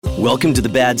Welcome to the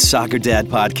Bad Soccer Dad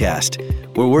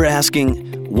podcast, where we're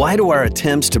asking, why do our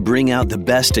attempts to bring out the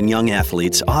best in young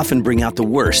athletes often bring out the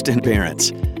worst in parents?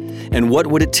 And what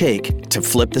would it take to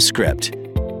flip the script?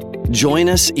 Join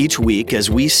us each week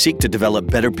as we seek to develop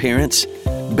better parents,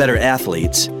 better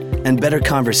athletes, and better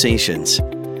conversations.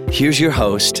 Here's your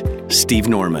host, Steve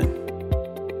Norman.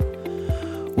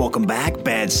 Welcome back,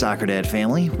 Bad Soccer Dad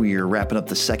family. We are wrapping up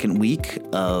the second week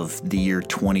of the year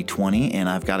 2020, and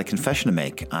I've got a confession to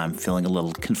make. I'm feeling a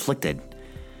little conflicted.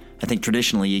 I think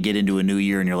traditionally you get into a new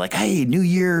year and you're like, hey, new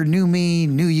year, new me,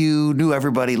 new you, new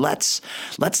everybody. Let's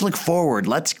look forward.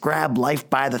 Let's grab life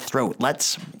by the throat.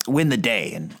 Let's win the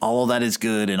day. And all of that is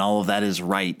good, and all of that is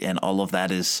right, and all of that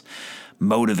is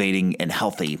motivating and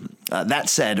healthy. That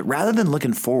said, rather than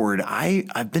looking forward,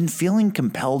 I've been feeling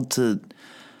compelled to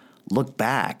look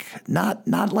back, not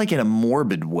like in a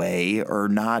morbid way or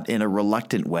not in a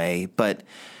reluctant way, but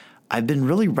I've been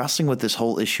really wrestling with this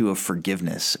whole issue of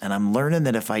forgiveness. And I'm learning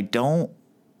that if I don't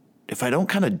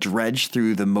kind of dredge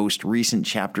through the most recent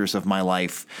chapters of my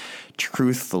life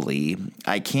truthfully,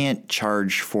 I can't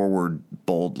charge forward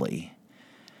boldly.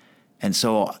 And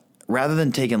so rather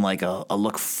than taking like a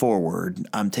look forward,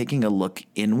 I'm taking a look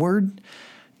inward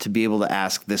to be able to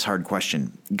ask this hard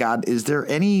question. God, is there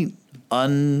any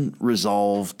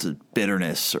unresolved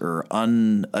bitterness or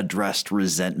unaddressed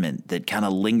resentment that kind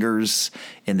of lingers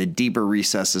in the deeper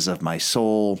recesses of my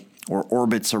soul or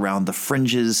orbits around the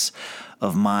fringes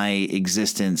of my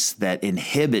existence that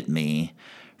inhibit me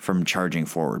from charging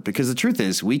forward? Because the truth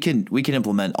is, we can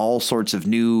implement all sorts of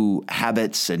new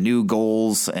habits and new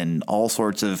goals and all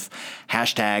sorts of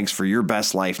hashtags for your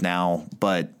best life now,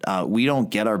 but we don't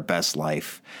get our best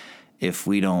life if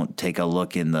we don't take a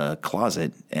look in the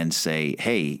closet and say,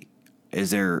 hey,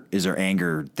 is there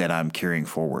anger that I'm carrying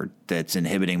forward that's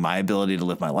inhibiting my ability to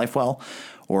live my life well,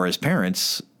 or as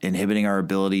parents, inhibiting our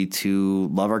ability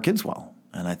to love our kids well?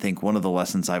 And I think one of the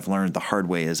lessons I've learned the hard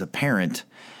way as a parent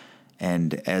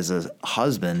and as a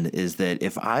husband is that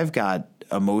if I've got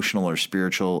emotional or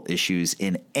spiritual issues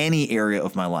in any area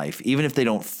of my life, even if they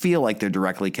don't feel like they're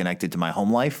directly connected to my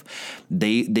home life,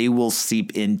 they will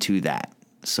seep into that.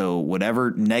 So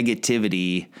whatever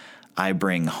negativity I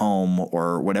bring home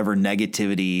or whatever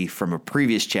negativity from a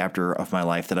previous chapter of my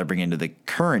life that I bring into the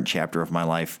current chapter of my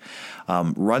life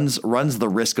runs the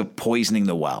risk of poisoning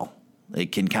the well.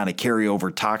 It can kind of carry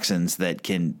over toxins that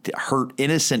can hurt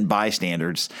innocent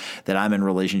bystanders that I'm in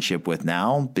relationship with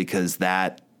now, because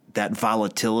that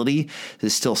volatility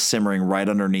is still simmering right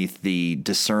underneath the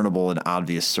discernible and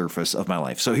obvious surface of my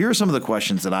life. So here are some of the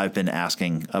questions that I've been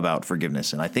asking about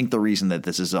forgiveness. And I think the reason that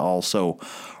this is all so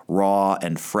raw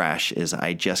and fresh is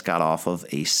I just got off of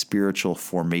a spiritual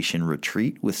formation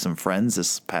retreat with some friends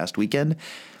this past weekend.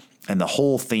 And the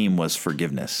whole theme was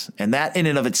forgiveness. And that in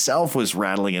and of itself was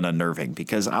rattling and unnerving,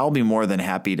 because I'll be more than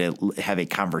happy to have a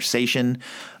conversation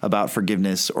about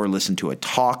forgiveness or listen to a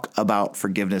talk about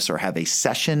forgiveness or have a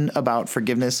session about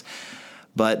forgiveness.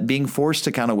 But being forced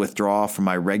to kind of withdraw from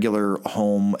my regular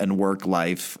home and work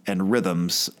life and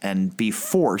rhythms and be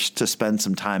forced to spend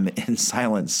some time in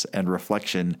silence and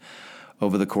reflection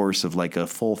over the course of like a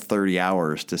full 30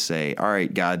 hours to say, all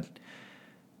right, God,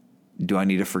 do I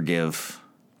need to forgive?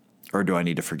 Or do I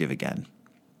need to forgive again?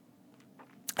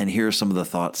 And here are some of the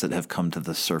thoughts that have come to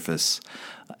the surface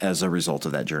as a result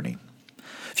of that journey.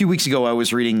 A few weeks ago, I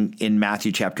was reading in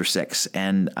Matthew chapter 6,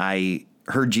 and I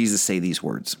heard Jesus say these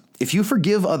words: "If you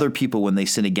forgive other people when they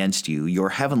sin against you,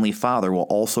 your heavenly Father will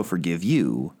also forgive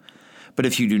you. But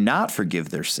if you do not forgive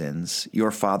their sins,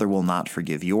 your Father will not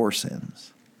forgive your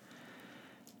sins."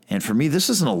 And for me, this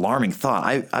is an alarming thought.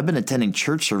 I've been attending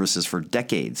church services for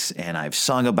decades, and I've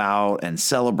sung about and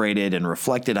celebrated and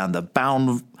reflected on the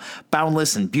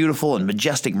boundless and beautiful and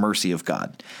majestic mercy of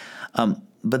God.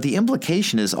 But the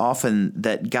implication is often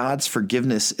that God's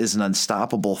forgiveness is an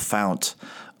unstoppable fount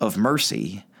of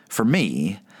mercy for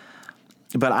me,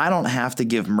 but I don't have to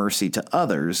give mercy to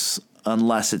others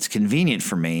unless it's convenient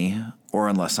for me or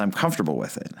unless I'm comfortable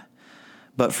with it.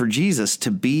 But for Jesus, to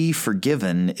be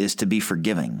forgiven is to be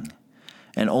forgiving.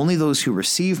 And only those who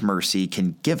receive mercy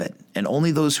can give it. And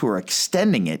only those who are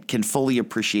extending it can fully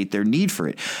appreciate their need for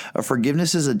it.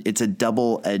 Forgiveness it's a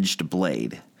double-edged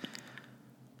blade.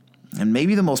 And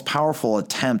maybe the most powerful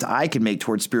attempt I could make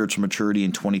towards spiritual maturity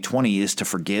in 2020 is to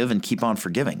forgive and keep on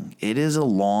forgiving. It is a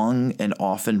long and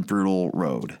often brutal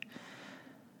road.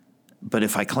 But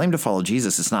if I claim to follow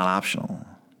Jesus, it's not optional.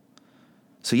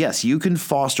 So yes, you can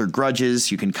foster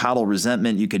grudges, you can coddle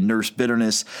resentment, you can nurse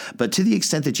bitterness, but to the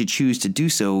extent that you choose to do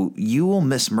so, you will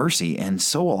miss mercy, and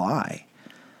so will I.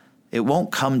 It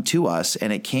won't come to us,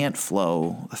 and it can't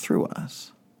flow through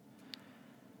us.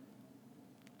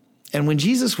 And when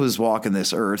Jesus was walking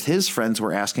this earth, his friends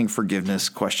were asking forgiveness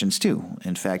questions too.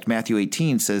 In fact, Matthew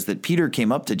 18 says that Peter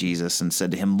came up to Jesus and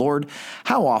said to him, "Lord,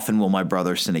 how often will my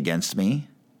brother sin against me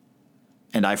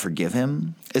and I forgive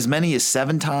him? As many as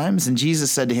 7 times?" And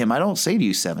Jesus said to him, "I don't say to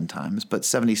you 7 times, but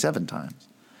 77 times."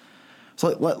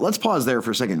 So let's pause there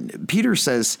for a second. Peter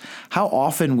says, "How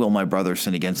often will my brother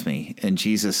sin against me?" And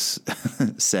Jesus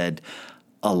said,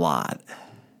 "A lot."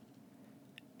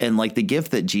 And like the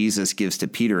gift that Jesus gives to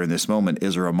Peter in this moment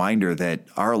is a reminder that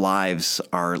our lives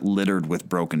are littered with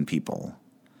broken people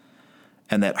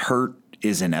and that hurt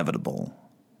is inevitable,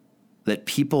 that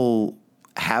people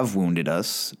have wounded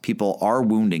us, people are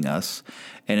wounding us,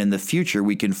 and in the future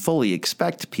we can fully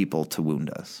expect people to wound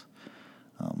us.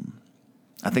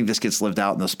 I think this gets lived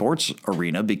out in the sports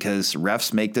arena because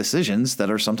refs make decisions that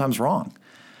are sometimes wrong.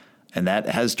 And that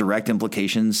has direct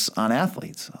implications on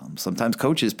athletes. Sometimes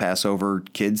coaches pass over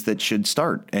kids that should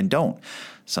start and don't.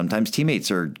 Sometimes teammates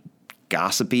are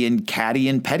gossipy and catty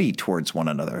and petty towards one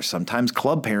another. Sometimes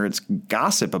club parents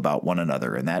gossip about one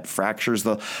another, and that fractures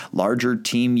the larger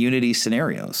team unity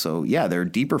scenario. So yeah, there are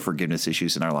deeper forgiveness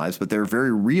issues in our lives, but there are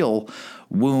very real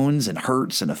wounds and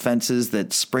hurts and offenses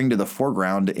that spring to the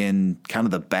foreground in kind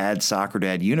of the bad soccer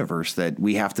dad universe that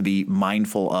we have to be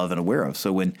mindful of and aware of.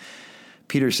 So when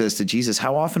Peter says to Jesus,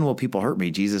 "How often will people hurt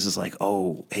me?" Jesus is like,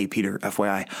 "Oh, hey, Peter,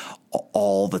 FYI,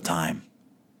 all the time.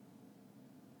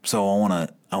 So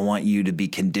I want you to be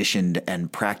conditioned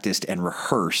and practiced and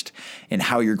rehearsed in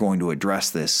how you're going to address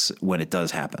this when it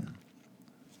does happen."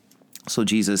 So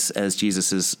Jesus, as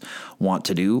Jesus is wont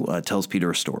to do, tells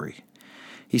Peter a story.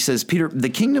 He says, "Peter, the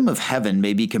kingdom of heaven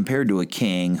may be compared to a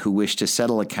king who wished to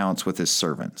settle accounts with his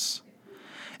servants.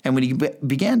 And when he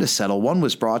began to settle, one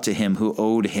was brought to him who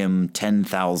owed him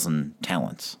 10,000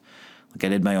 talents. Like I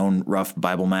did my own rough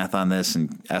Bible math on this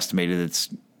and estimated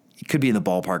it could be in the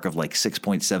ballpark of like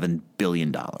 $6.7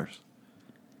 billion.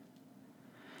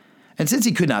 And since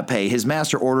he could not pay, his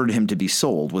master ordered him to be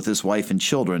sold with his wife and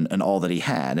children and all that he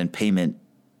had, and payment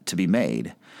to be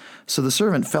made. So the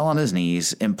servant fell on his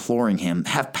knees, imploring him,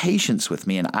 'Have patience with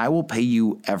me, and I will pay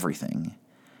you everything.'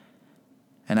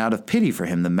 And out of pity for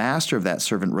him, the master of that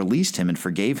servant released him and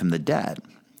forgave him the debt.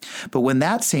 But when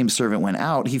that same servant went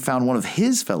out, he found one of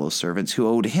his fellow servants who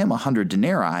owed him 100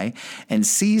 denarii and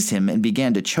seized him and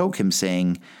began to choke him,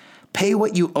 saying, 'Pay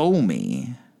what you owe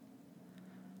me.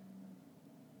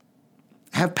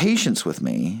 Have patience with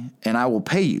me, and I will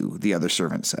pay you,' the other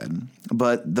servant said.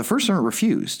 But the first servant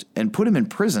refused and put him in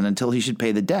prison until he should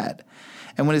pay the debt.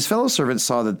 And when his fellow servants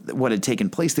saw that what had taken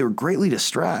place, they were greatly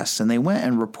distressed, and they went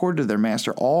and reported to their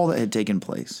master all that had taken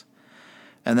place.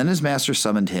 And then his master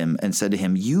summoned him and said to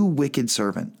him, 'You wicked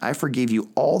servant, I forgave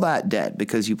you all that debt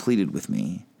because you pleaded with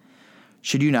me.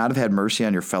 Should you not have had mercy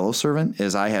on your fellow servant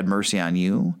as I had mercy on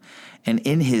you?' And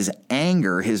in his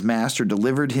anger, his master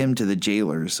delivered him to the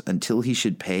jailers until he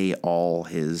should pay all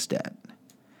his debt."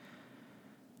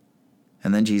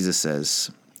 And then Jesus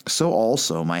says, "So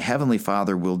also my heavenly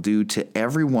Father will do to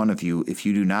every one of you if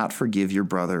you do not forgive your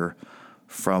brother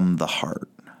from the heart."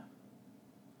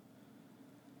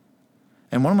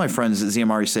 And one of my friends, Zia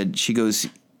Mari, said, she goes,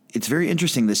 "It's very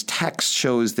interesting. This text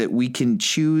shows that we can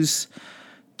choose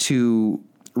to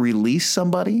release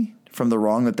somebody from the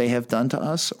wrong that they have done to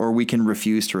us, or we can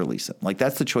refuse to release them. Like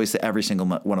that's the choice that every single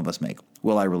one of us make.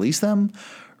 Will I release them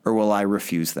or will I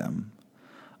refuse them?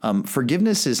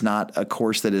 Forgiveness is not a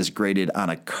course that is graded on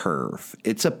a curve.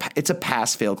 It's a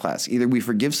pass-fail class. Either we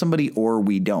forgive somebody or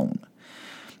we don't.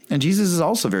 And Jesus is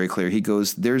also very clear. He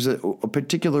goes, there's a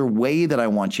particular way that I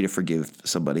want you to forgive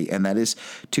somebody, and that is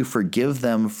to forgive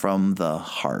them from the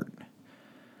heart.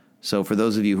 So for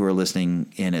those of you who are listening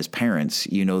in as parents,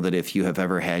 you know that if you have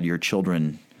ever had your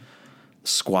children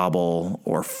squabble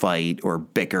or fight or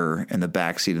bicker in the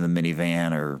backseat of the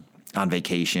minivan or on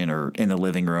vacation or in the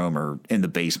living room or in the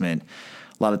basement,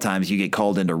 a lot of times you get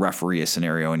called in to referee a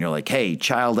scenario and you're like, "Hey,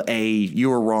 child A,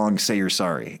 you were wrong, say you're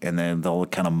sorry." And then they'll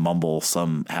kind of mumble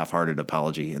some half-hearted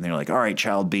apology. And they're like, "All right,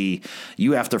 child B,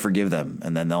 you have to forgive them."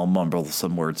 And then they'll mumble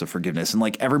some words of forgiveness. And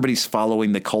like everybody's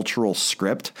following the cultural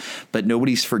script, but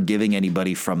nobody's forgiving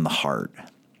anybody from the heart.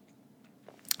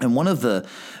 And one of the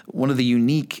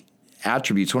unique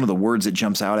attributes, one of the words that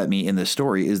jumps out at me in this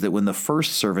story is that when the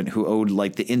first servant who owed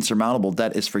like the insurmountable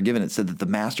debt is forgiven, it said that the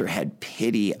master had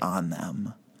pity on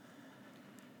them.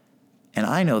 And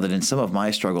I know that in some of my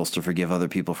struggles to forgive other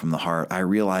people from the heart, I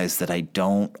realize that I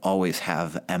don't always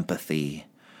have empathy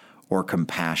or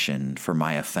compassion for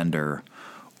my offender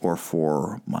or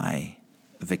for my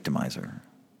victimizer.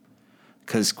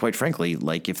 Because quite frankly,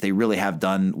 like if they really have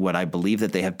done what I believe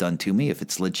that they have done to me, if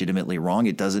it's legitimately wrong,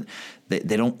 they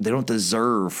don't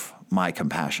deserve my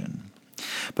compassion.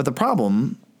 But the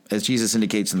problem, as Jesus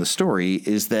indicates in the story,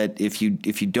 is that if you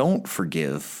don't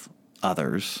forgive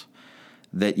others,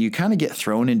 that you kind of get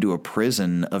thrown into a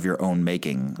prison of your own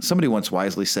making. Somebody once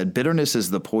wisely said, bitterness is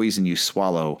the poison you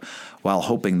swallow while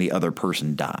hoping the other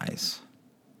person dies.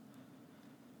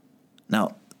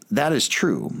 Now, that is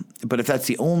true, but if that's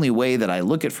the only way that I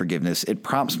look at forgiveness, it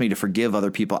prompts me to forgive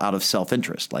other people out of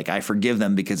self-interest. Like I forgive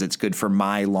them because it's good for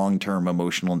my long-term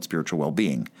emotional and spiritual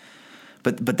well-being.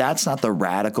 But that's not the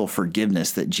radical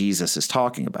forgiveness that Jesus is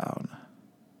talking about.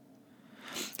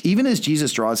 Even as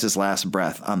Jesus draws his last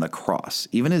breath on the cross,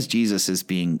 even as Jesus is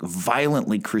being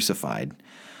violently crucified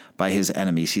by his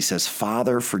enemies, he says,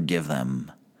 Father, forgive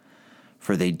them,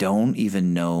 for they don't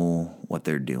even know what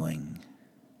they're doing.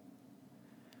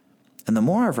 And the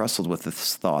more I've wrestled with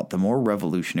this thought, the more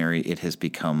revolutionary it has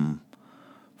become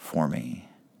for me.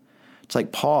 It's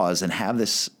like pause and have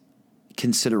this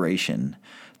consideration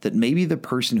that maybe the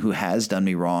person who has done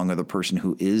me wrong or the person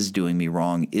who is doing me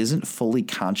wrong isn't fully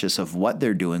conscious of what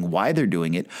they're doing, why they're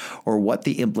doing it, or what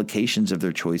the implications of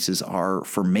their choices are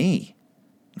for me,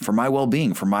 for my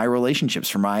well-being, for my relationships,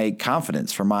 for my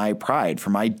confidence, for my pride,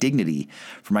 for my dignity,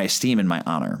 for my esteem and my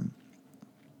honor.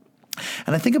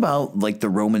 And I think about like the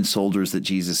Roman soldiers that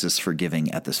Jesus is forgiving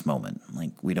at this moment.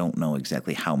 Like we don't know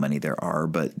exactly how many there are,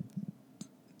 but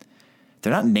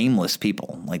they're not nameless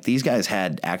people. Like these guys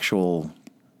had actual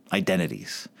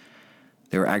identities.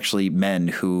 They were actually men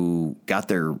who got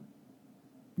their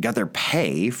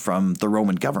pay from the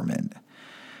Roman government.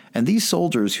 And these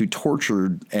soldiers who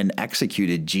tortured and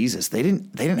executed Jesus, they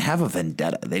didn't have a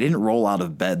vendetta. They didn't roll out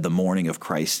of bed the morning of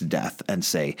Christ's death and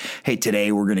say, hey,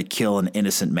 today we're going to kill an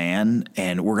innocent man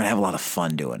and we're going to have a lot of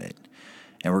fun doing it.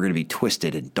 And we're going to be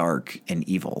twisted and dark and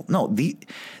evil. No,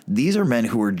 these are men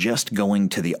who were just going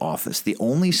to the office. The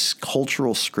only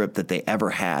cultural script that they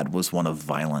ever had was one of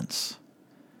violence.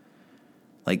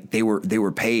 Like they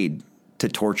were paid to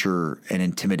torture and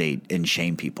intimidate and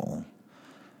shame people.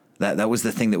 That was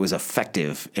the thing that was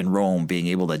effective in Rome, being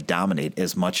able to dominate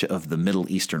as much of the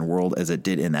Middle Eastern world as it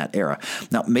did in that era.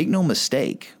 Now, make no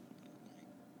mistake,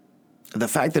 the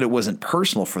fact that it wasn't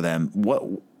personal for them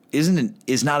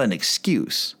is not an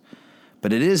excuse,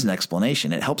 but it is an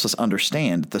explanation. It helps us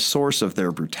understand the source of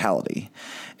their brutality.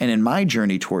 And in my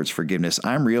journey towards forgiveness,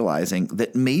 I'm realizing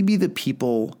that maybe the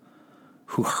people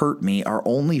who hurt me are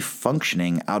only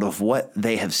functioning out of what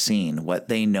they have seen, what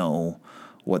they know,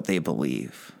 what they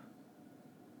believe.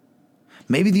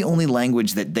 Maybe the only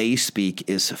language that they speak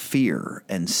is fear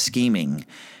and scheming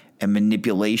and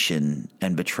manipulation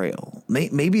and betrayal.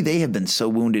 Maybe they have been so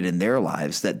wounded in their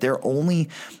lives that their only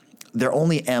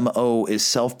MO is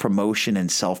self-promotion and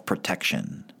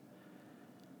self-protection.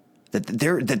 That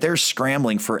they're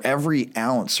scrambling for every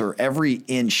ounce or every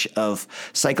inch of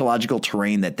psychological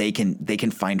terrain that they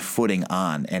can find footing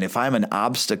on. And if I'm an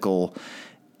obstacle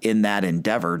in that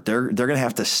endeavor, they're going to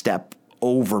have to step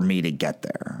over me to get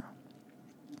there.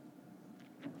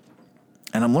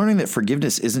 And I'm learning that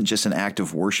forgiveness isn't just an act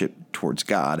of worship towards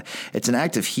God. It's an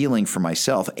act of healing for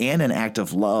myself and an act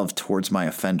of love towards my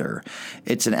offender.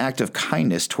 It's an act of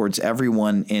kindness towards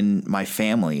everyone in my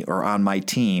family or on my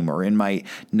team or in my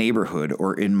neighborhood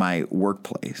or in my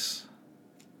workplace.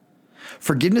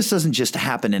 Forgiveness doesn't just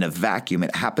happen in a vacuum.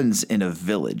 It happens in a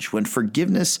village. When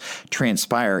forgiveness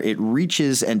transpires, it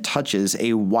reaches and touches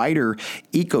a wider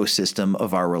ecosystem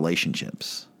of our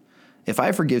relationships. If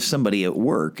I forgive somebody at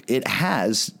work, it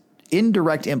has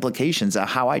indirect implications of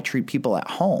how I treat people at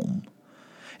home.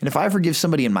 And if I forgive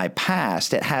somebody in my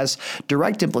past, it has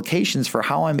direct implications for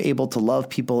how I'm able to love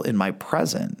people in my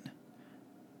present.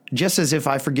 Just as if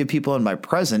I forgive people in my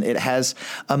present, it has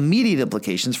immediate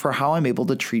implications for how I'm able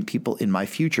to treat people in my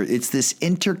future. It's this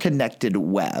interconnected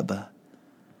web.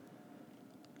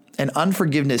 And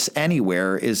unforgiveness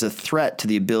anywhere is a threat to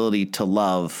the ability to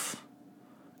love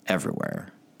everywhere.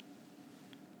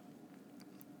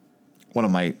 One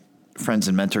of my friends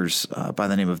and mentors by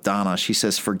the name of Donna, she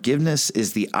says, forgiveness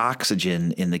is the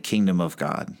oxygen in the kingdom of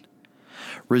God.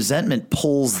 Resentment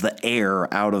pulls the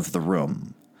air out of the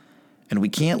room. And we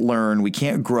can't learn, we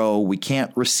can't grow, we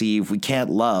can't receive, we can't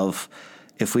love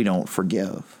if we don't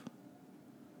forgive.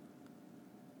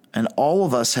 And all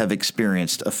of us have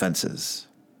experienced offenses.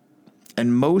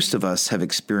 And most of us have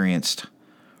experienced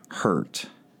hurt.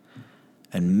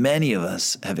 And many of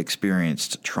us have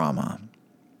experienced trauma.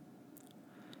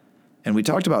 And we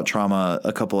talked about trauma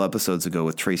a couple episodes ago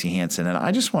with Tracy Hansen, and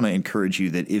I just want to encourage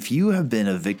you that if you have been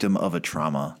a victim of a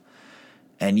trauma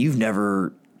and you've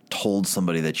never told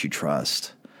somebody that you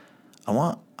trust, I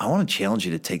want to challenge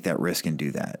you to take that risk and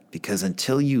do that, because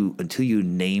until you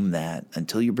name that,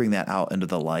 until you bring that out into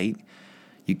the light,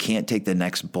 you can't take the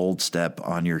next bold step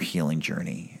on your healing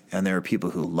journey. And there are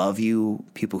people who love you,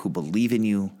 people who believe in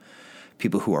you,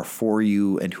 people who are for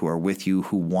you and who are with you,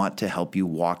 who want to help you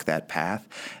walk that path,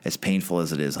 as painful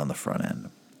as it is on the front end.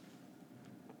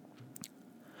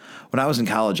 When I was in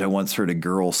college, I once heard a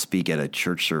girl speak at a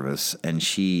church service, and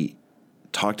she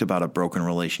talked about a broken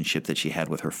relationship that she had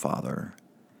with her father.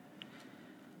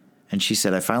 And she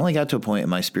said, I finally got to a point in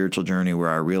my spiritual journey where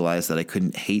I realized that I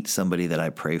couldn't hate somebody that I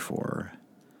pray for.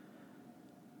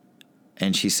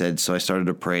 And she said, so I started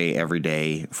to pray every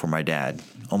day for my dad,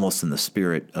 almost in the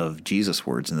spirit of Jesus'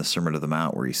 words in the Sermon on the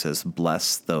Mount, where he says,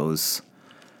 bless those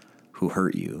who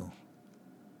hurt you.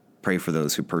 Pray for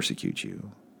those who persecute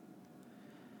you.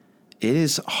 It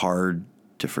is hard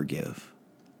to forgive,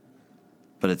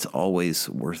 but it's always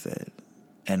worth it.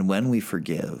 And when we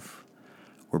forgive,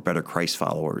 we're better Christ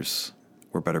followers,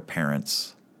 we're better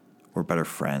parents, we're better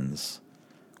friends,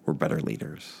 we're better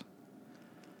leaders.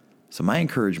 So my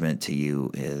encouragement to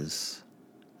you is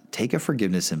take a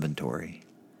forgiveness inventory.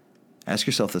 Ask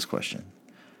yourself this question.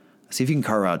 See if you can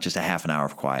carve out just a half an hour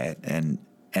of quiet and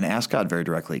ask God very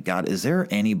directly, God, is there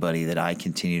anybody that I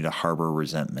continue to harbor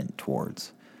resentment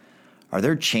towards? Are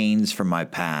there chains from my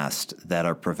past that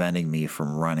are preventing me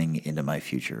from running into my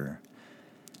future?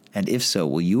 And if so,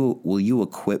 will you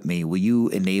equip me? Will you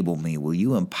enable me? Will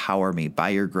you empower me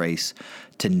by your grace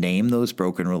to name those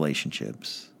broken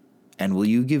relationships? And will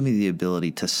you give me the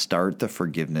ability to start the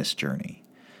forgiveness journey?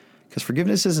 Because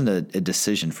forgiveness isn't a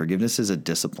decision. Forgiveness is a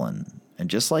discipline. And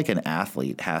just like an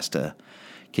athlete has to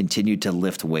continue to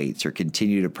lift weights or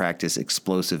continue to practice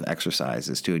explosive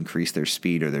exercises to increase their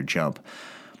speed or their jump,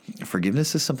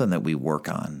 forgiveness is something that we work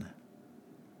on.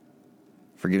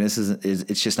 Forgiveness is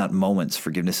it's just not moments.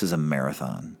 Forgiveness is a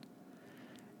marathon.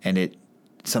 And it's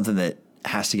something that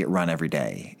has to get run every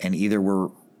day. And either we're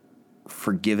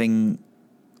forgiving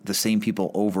the same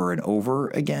people over and over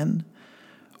again,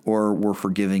 or we're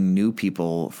forgiving new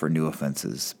people for new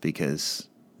offenses, because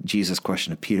Jesus' question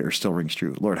to Peter still rings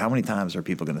true. Lord, how many times are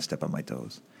people going to step on my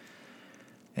toes?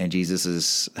 And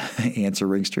Jesus' answer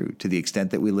rings true. To the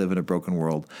extent that we live in a broken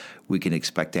world, we can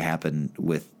expect to happen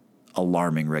with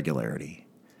alarming regularity.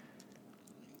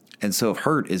 And so if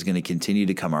hurt is going to continue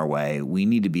to come our way, we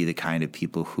need to be the kind of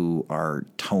people who are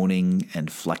toning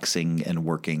and flexing and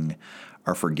working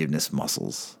our forgiveness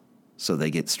muscles so they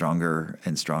get stronger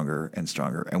and stronger and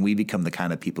stronger. And we become the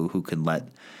kind of people who can let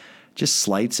just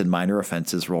slights and minor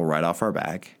offenses roll right off our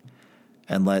back,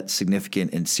 and let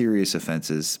significant and serious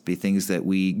offenses be things that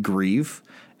we grieve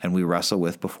and we wrestle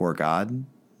with before God,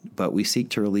 but we seek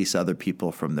to release other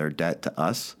people from their debt to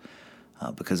us.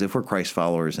 Because if we're Christ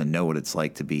followers and know what it's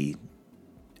like to be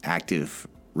active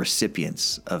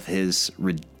recipients of his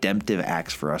redemptive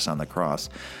acts for us on the cross,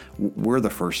 we're the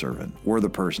first servant. We're the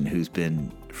person who's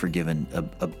been forgiven a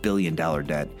 $1 billion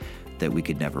debt that we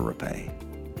could never repay.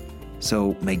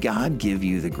 So may God give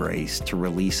you the grace to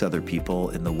release other people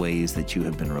in the ways that you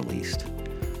have been released,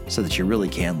 so that you really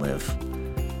can live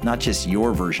not just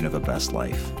your version of a best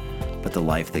life, but the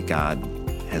life that God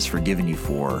has forgiven you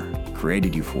for,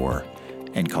 created you for,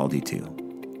 and called you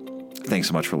to. Thanks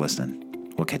so much for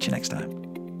listening. We'll catch you next time.